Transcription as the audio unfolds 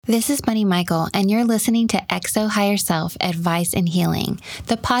This is Bunny Michael, and you're listening to XO Higher Self Advice and Healing,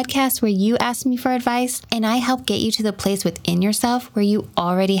 the podcast where you ask me for advice and I help get you to the place within yourself where you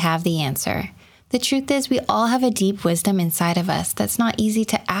already have the answer. The truth is, we all have a deep wisdom inside of us that's not easy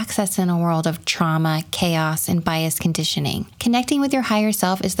to access in a world of trauma, chaos, and biased conditioning. Connecting with your higher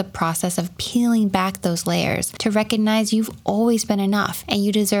self is the process of peeling back those layers to recognize you've always been enough and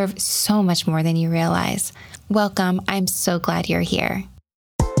you deserve so much more than you realize. Welcome. I'm so glad you're here.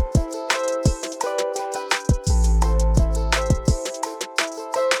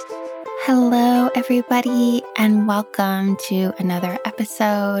 Hello, everybody, and welcome to another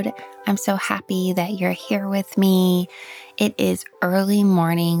episode. I'm so happy that you're here with me. It is early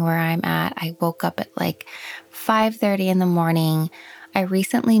morning where I'm at. I woke up at like 5:30 in the morning. I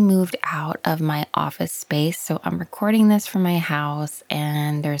recently moved out of my office space, so I'm recording this from my house,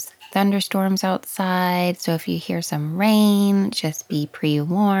 and there's thunderstorms outside. So if you hear some rain, just be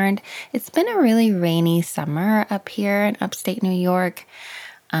pre-warned. It's been a really rainy summer up here in upstate New York.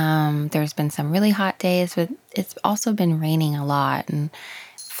 There's been some really hot days, but it's also been raining a lot and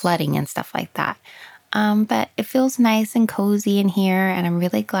flooding and stuff like that. But it feels nice and cozy in here, and I'm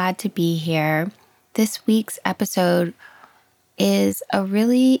really glad to be here. This week's episode is a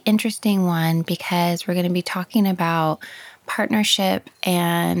really interesting one because we're going to be talking about partnership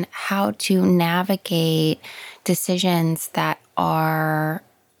and how to navigate decisions that are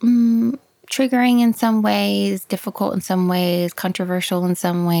triggering in some ways, difficult in some ways, controversial in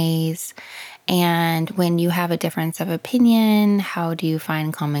some ways. And when you have a difference of opinion, how do you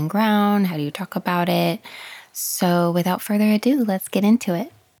find common ground? How do you talk about it? So without further ado, let's get into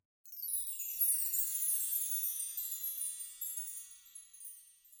it.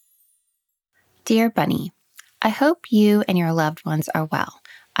 Dear Bunny, I hope you and your loved ones are well.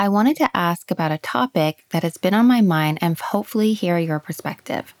 I wanted to ask about a topic that has been on my mind and hopefully hear your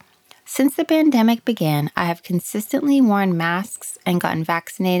perspective. Since the pandemic began, I have consistently worn masks and gotten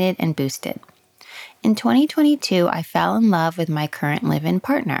vaccinated and boosted. In 2022, I fell in love with my current live-in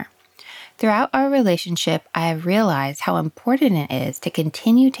partner. Throughout our relationship, I have realized how important it is to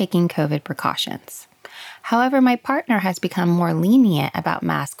continue taking COVID precautions. However, my partner has become more lenient about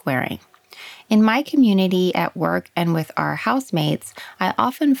mask wearing. In my community, at work, and with our housemates, I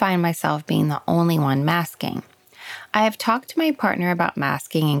often find myself being the only one masking. I have talked to my partner about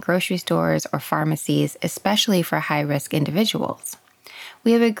masking in grocery stores or pharmacies, especially for high-risk individuals.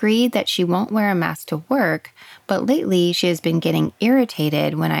 We have agreed that she won't wear a mask to work, but lately she has been getting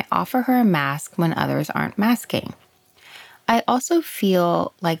irritated when I offer her a mask when others aren't masking. I also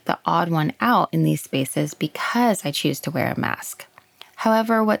feel like the odd one out in these spaces because I choose to wear a mask.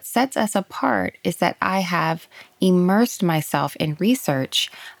 However, what sets us apart is that I have immersed myself in research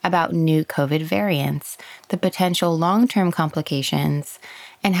about new COVID variants, the potential long-term complications,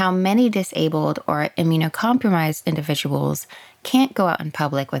 and how many disabled or immunocompromised individuals can't go out in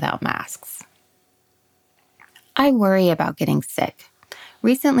public without masks. I worry about getting sick.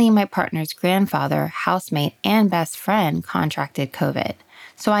 Recently, my partner's grandfather, housemate, and best friend contracted COVID,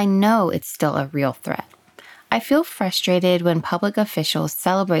 so I know it's still a real threat. I feel frustrated when public officials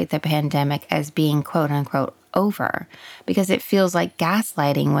celebrate the pandemic as being quote-unquote over because it feels like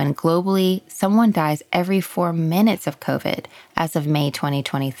gaslighting when globally someone dies every 4 minutes of COVID as of May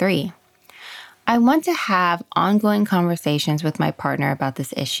 2023. I want to have ongoing conversations with my partner about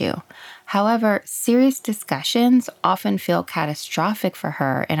this issue. However, serious discussions often feel catastrophic for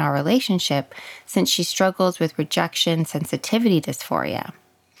her in our relationship since she struggles with rejection sensitivity dysphoria.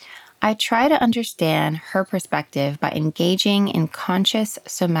 I try to understand her perspective by engaging in conscious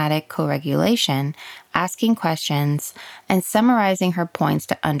somatic co-regulation, asking questions, and summarizing her points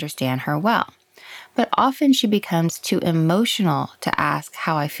to understand her well. But often she becomes too emotional to ask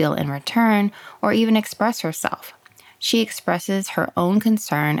how I feel in return or even express herself. She expresses her own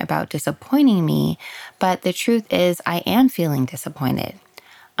concern about disappointing me, but the truth is I am feeling disappointed.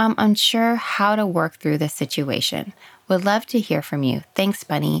 I'm unsure how to work through this situation. Would love to hear from you. Thanks,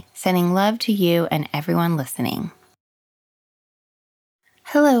 Bunny. Sending love to you and everyone listening.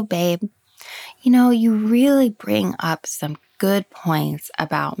 Hello, babe. You really bring up some good points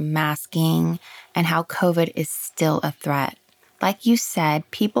about masking and how COVID is still a threat. Like you said,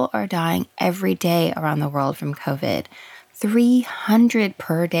 people are dying every day around the world from COVID, 300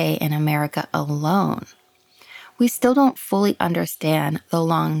 per day in America alone. We still don't fully understand the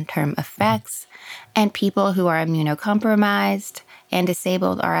long-term effects, and people who are immunocompromised and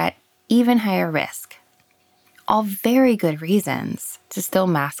disabled are at even higher risk. All very good reasons to still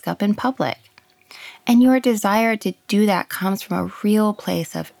mask up in public. And your desire to do that comes from a real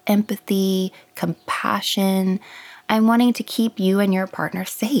place of empathy, compassion. and wanting to keep you and your partner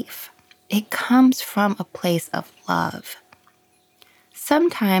safe. It comes from a place of love.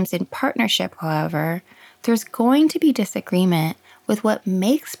 Sometimes in partnership, however, there's going to be disagreement with what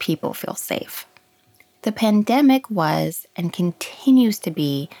makes people feel safe. The pandemic was and continues to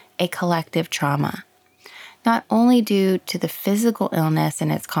be a collective trauma, not only due to the physical illness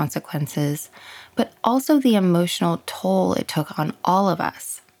and its consequences, but also the emotional toll it took on all of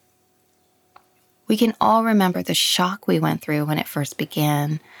us. We can all remember the shock we went through when it first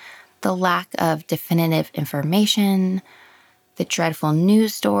began, the lack of definitive information, the dreadful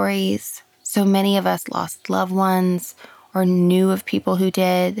news stories. So many of us lost loved ones or knew of people who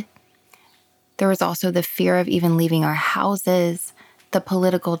did. There was also the fear of even leaving our houses, the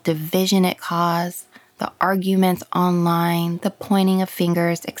political division it caused, the arguments online, the pointing of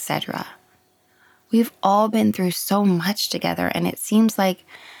fingers, etc. We've all been through so much together, and it seems like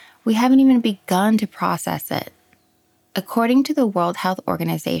we haven't even begun to process it. According to the World Health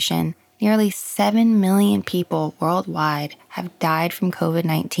Organization, nearly 7 million people worldwide have died from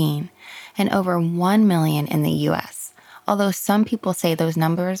COVID-19, and over 1 million in the US, although some people say those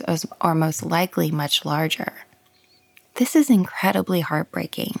numbers are most likely much larger. This is incredibly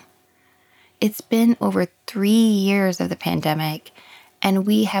heartbreaking. It's been over 3 years of the pandemic, and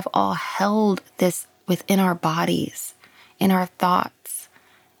we have all held this within our bodies, in our thoughts,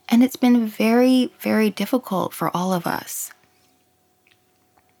 and it's been very, very difficult for all of us.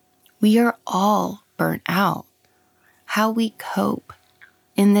 We are all burnt out. How we cope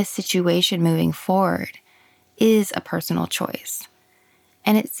in this situation moving forward is a personal choice.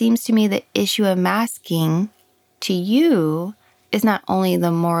 And it seems to me the issue of masking to you is not only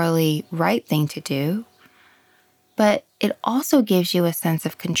the morally right thing to do, but it also gives you a sense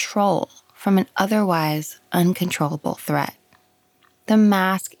of control from an otherwise uncontrollable threat. The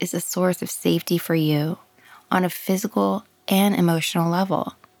mask is a source of safety for you on a physical and emotional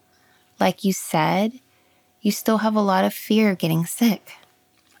level. Like you said, you still have a lot of fear of getting sick.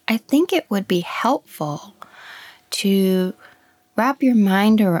 I think it would be helpful to wrap your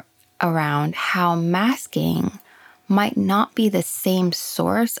mind around how masking might not be the same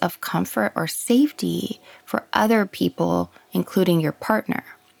source of comfort or safety for other people, including your partner.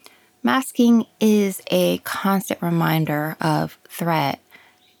 Masking is a constant reminder of threat,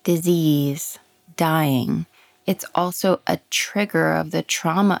 disease, dying. It's also a trigger of the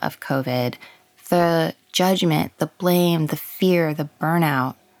trauma of COVID, the judgment, the blame, the fear, the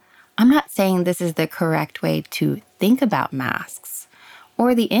burnout. I'm not saying this is the correct way to think about masks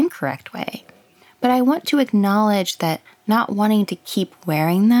or the incorrect way, but I want to acknowledge that not wanting to keep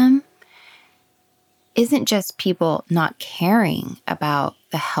wearing them isn't just people not caring about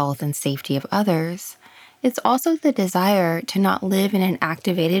the health and safety of others. It's also the desire to not live in an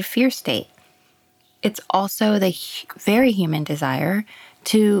activated fear state. It's also the very human desire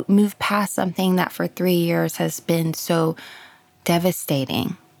to move past something that for 3 years has been so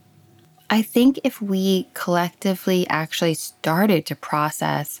devastating. I think if we collectively actually started to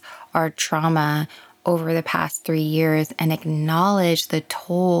process our trauma over the past 3 years and acknowledge the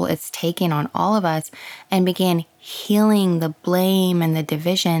toll it's taken on all of us and began healing the blame and the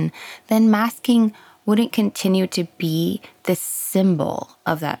division, then masking wouldn't continue to be the symbol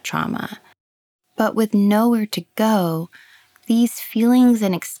of that trauma. But with nowhere to go, these feelings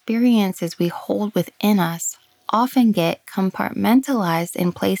and experiences we hold within us often get compartmentalized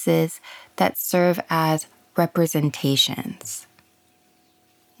in places that serve as representations.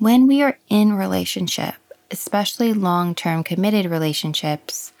 When we are in relationship, especially long-term committed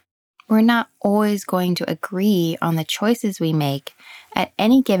relationships, we're not always going to agree on the choices we make at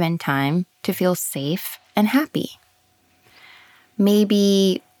any given time to feel safe and happy.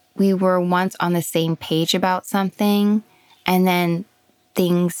 Maybe we were once on the same page about something, and then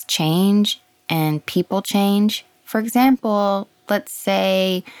things change and people change. For example, let's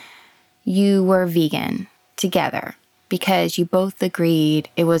say you were vegan together because you both agreed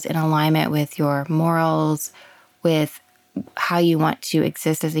it was in alignment with your morals, with how you want to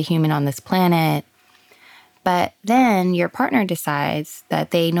exist as a human on this planet. But then your partner decides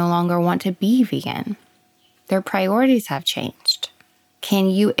that they no longer want to be vegan. Their priorities have changed. Can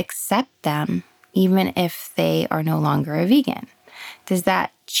you accept them even if they are no longer a vegan? Does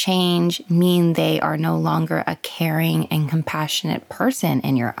that change mean they are no longer a caring and compassionate person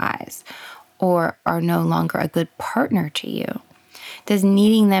in your eyes, or are no longer a good partner to you? Does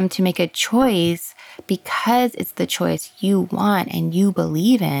needing them to make a choice because it's the choice you want and you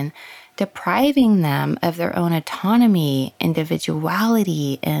believe in, depriving them of their own autonomy,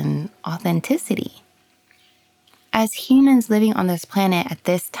 individuality, and authenticity? As humans living on this planet at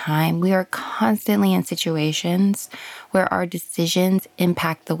this time, we are constantly in situations where our decisions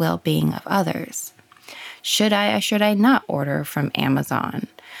impact the well-being of others. Should I or should I not order from Amazon?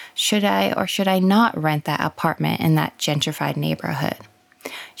 Should I or should I not rent that apartment in that gentrified neighborhood?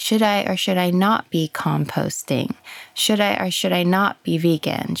 Should I or should I not be composting? Should I or should I not be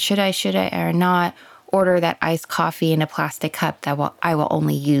vegan? Should I or not order that iced coffee in a plastic cup that I will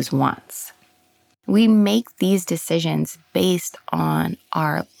only use once? We make these decisions based on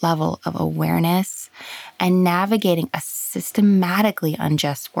our level of awareness and navigating a systematically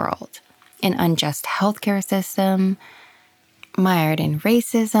unjust world, an unjust healthcare system, mired in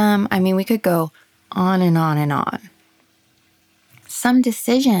racism. I mean, we could go on and on and on. Some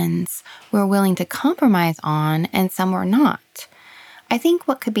decisions we're willing to compromise on and some we're not. I think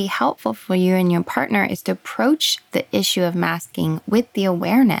what could be helpful for you and your partner is to approach the issue of masking with the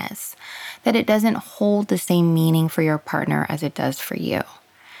awareness that it doesn't hold the same meaning for your partner as it does for you.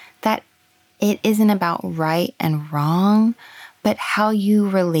 That it isn't about right and wrong, but how you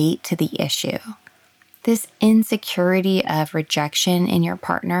relate to the issue. This insecurity of rejection in your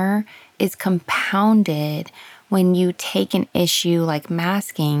partner is compounded when you take an issue like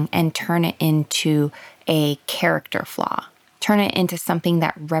masking and turn it into a character flaw. Turn it into something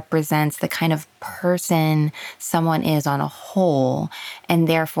that represents the kind of person someone is on a whole. And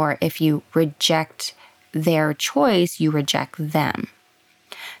therefore, if you reject their choice, you reject them.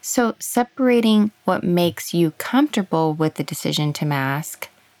 So separating what makes you comfortable with the decision to mask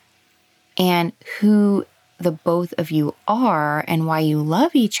and who the both of you are and why you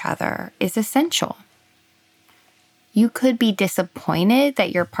love each other is essential. You could be disappointed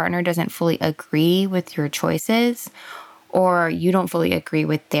that your partner doesn't fully agree with your choices, or you don't fully agree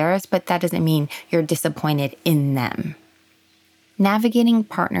with theirs, but that doesn't mean you're disappointed in them. Navigating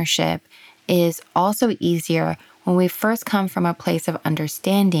partnership is also easier when we first come from a place of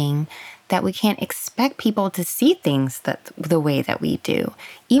understanding that we can't expect people to see things the way that we do.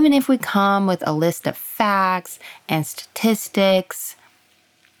 Even if we come with a list of facts and statistics,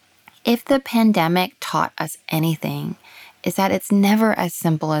 if the pandemic taught us anything, is that it's never as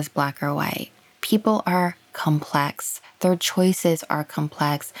simple as black or white. People are complex. Their choices are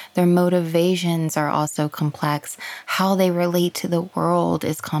complex. Their motivations are also complex. How they relate to the world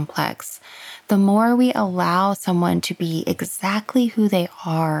is complex. The more we allow someone to be exactly who they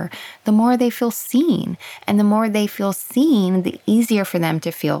are, the more they feel seen. And the more they feel seen, the easier for them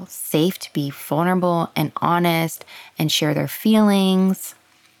to feel safe to be vulnerable and honest and share their feelings.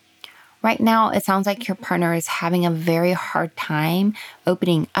 Right now, it sounds like your partner is having a very hard time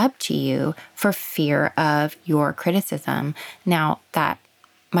opening up to you for fear of your criticism. Now, that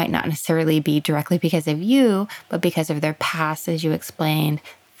might not necessarily be directly because of you, but because of their past, as you explained,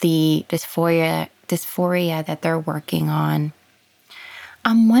 the dysphoria that they're working on.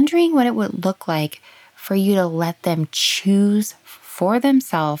 I'm wondering what it would look like for you to let them choose for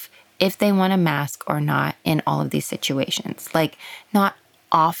themselves if they want a mask or not in all of these situations. Like, not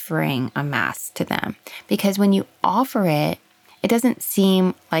offering a mask to them. Because when you offer it, it doesn't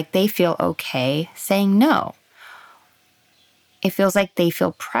seem like they feel okay saying no. It feels like they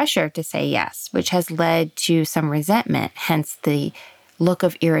feel pressure to say yes, which has led to some resentment, hence the look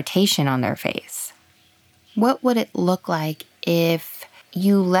of irritation on their face. What would it look like if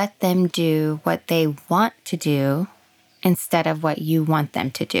you let them do what they want to do instead of what you want them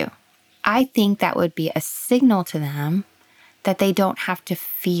to do? I think that would be a signal to them that they don't have to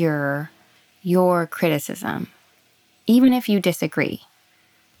fear your criticism, even if you disagree.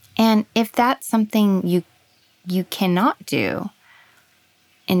 And if that's something you cannot do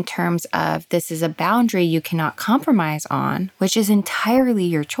in terms of this is a boundary you cannot compromise on, which is entirely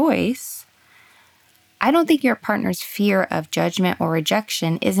your choice, I don't think your partner's fear of judgment or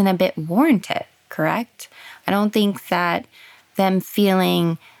rejection isn't a bit warranted, correct? I don't think that them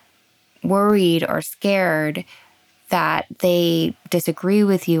feeling worried or scared that they disagree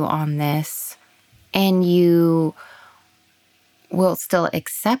with you on this and you will still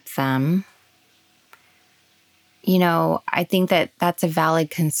accept them, I think that that's a valid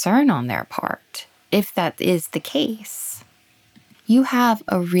concern on their part, if that is the case. You have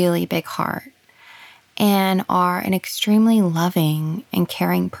a really big heart and are an extremely loving and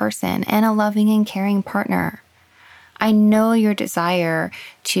caring person and a loving and caring partner. I know your desire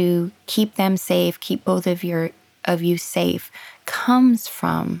to keep them safe, keep both of you safe, comes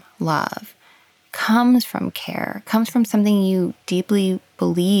from love, comes from care, comes from something you deeply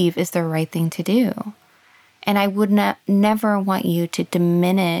believe is the right thing to do. And I would never want you to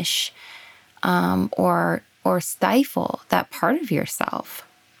diminish or stifle that part of yourself.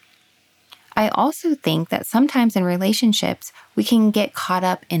 I also think that sometimes in relationships, we can get caught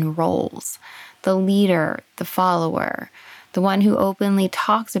up in roles: the leader, the follower, the one who openly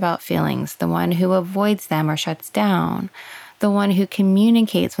talks about feelings, the one who avoids them or shuts down, the one who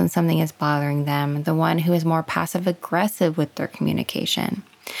communicates when something is bothering them, the one who is more passive aggressive with their communication.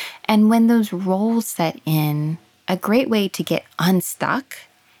 And when those roles set in, a great way to get unstuck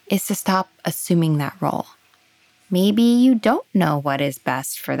is to stop assuming that role. Maybe you don't know what is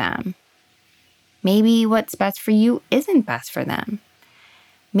best for them. Maybe what's best for you isn't best for them.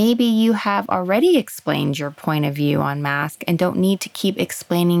 Maybe you have already explained your point of view on mask and don't need to keep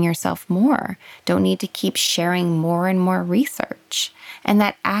explaining yourself more, don't need to keep sharing more and more research. And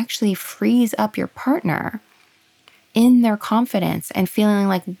that actually frees up your partner in their confidence and feeling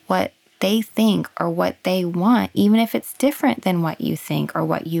like what they think or what they want, even if it's different than what you think or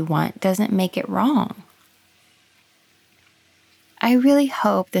what you want, doesn't make it wrong. I really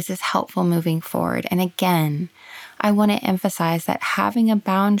hope this is helpful moving forward. And again, I want to emphasize that having a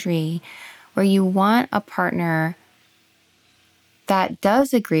boundary where you want a partner that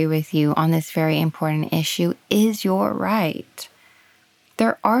does agree with you on this very important issue is your right.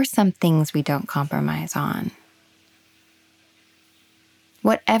 There are some things we don't compromise on.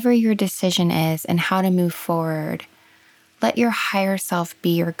 Whatever your decision is and how to move forward, let your higher self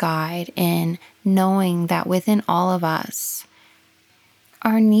be your guide in knowing that within all of us,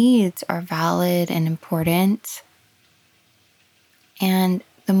 our needs are valid and important. And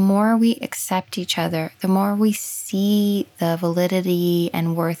the more we accept each other, the more we see the validity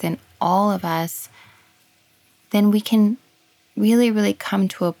and worth in all of us, then we can really, really come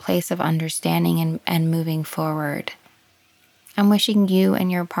to a place of understanding and moving forward. I'm wishing you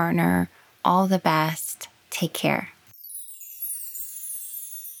and your partner all the best. Take care.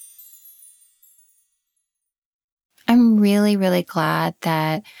 I'm really, really glad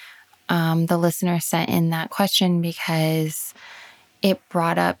that the listener sent in that question because it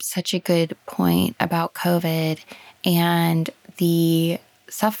brought up such a good point about COVID and the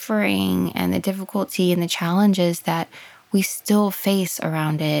suffering and the difficulty and the challenges that we still face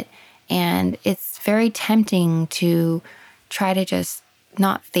around it. And it's very tempting to try to just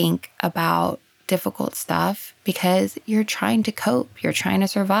not think about difficult stuff because you're trying to cope, you're trying to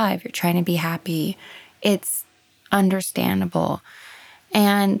survive, you're trying to be happy. It's understandable.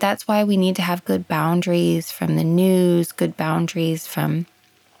 And that's why we need to have good boundaries from the news, good boundaries from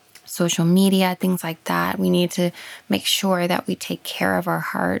social media, things like that. We need to make sure that we take care of our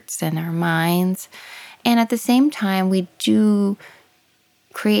hearts and our minds. And at the same time, we do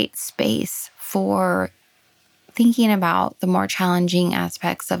create space for thinking about the more challenging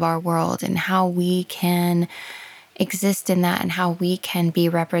aspects of our world and how we can exist in that and how we can be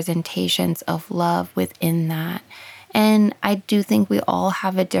representations of love within that. And I do think we all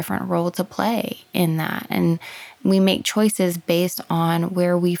have a different role to play in that. And we make choices based on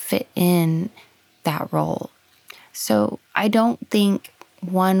where we fit in that role. So I don't think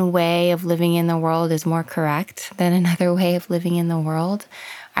one way of living in the world is more correct than another way of living in the world.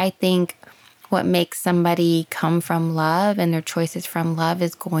 I think what makes somebody come from love and their choices from love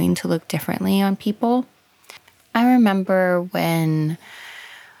is going to look differently on people. I remember when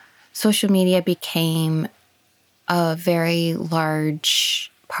social media became a very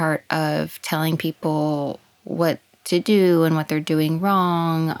large part of telling people what to do and what they're doing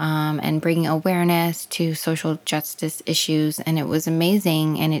wrong, and bringing awareness to social justice issues. And it was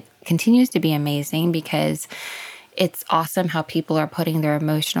amazing. And it continues to be amazing because it's awesome how people are putting their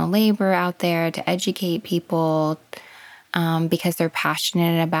emotional labor out there to educate people, because they're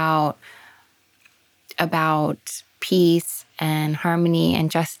passionate about peace and harmony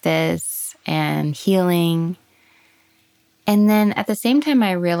and justice and healing. And then at the same time,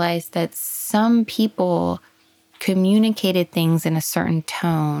 I realized that some people communicated things in a certain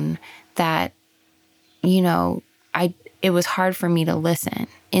tone that, it was hard for me to listen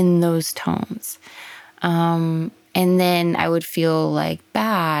in those tones. And then I would feel like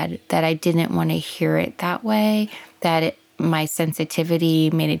bad that I didn't want to hear it that way, that my sensitivity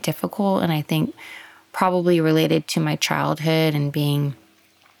made it difficult. And I think probably related to my childhood and being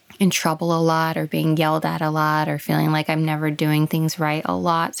in trouble a lot or being yelled at a lot or feeling like I'm never doing things right a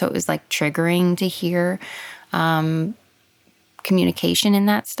lot. So it was like triggering to hear communication in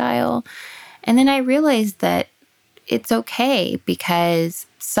that style. And then I realized that it's okay because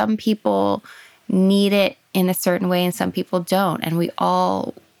some people need it in a certain way and some people don't. And we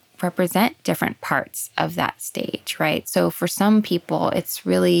all represent different parts of that stage, right? So for some people, it's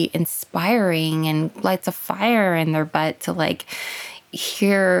really inspiring and lights a fire in their butt to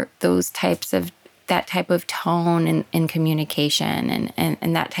hear those types of that type of tone in communication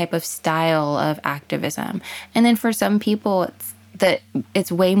and that type of style of activism. And then for some people, it's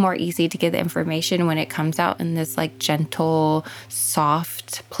way more easy to get the information when it comes out in this like gentle,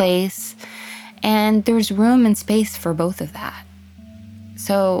 soft place. And there's room and space for both of that.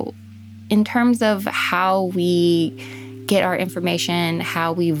 So in terms of how we get our information,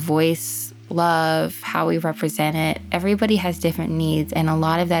 how we voice love, how we represent it, everybody has different needs. And a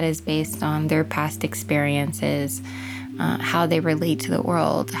lot of that is based on their past experiences, how they relate to the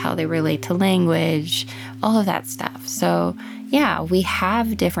world, how they relate to language, all of that stuff. So yeah, we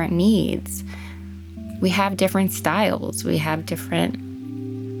have different needs. We have different styles. We have different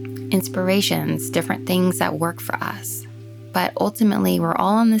inspirations, different things that work for us. But ultimately, we're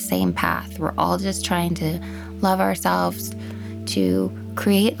all on the same path. We're all just trying to love ourselves, to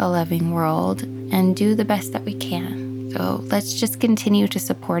create a loving world, and do the best that we can. So let's just continue to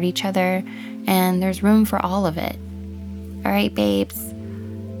support each other, and there's room for all of it. All right, babes,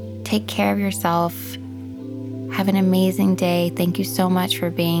 take care of yourself. Have an amazing day. Thank you so much for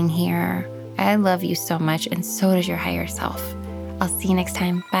being here. I love you so much, and so does your higher self. I'll see you next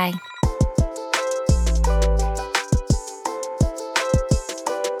time. Bye.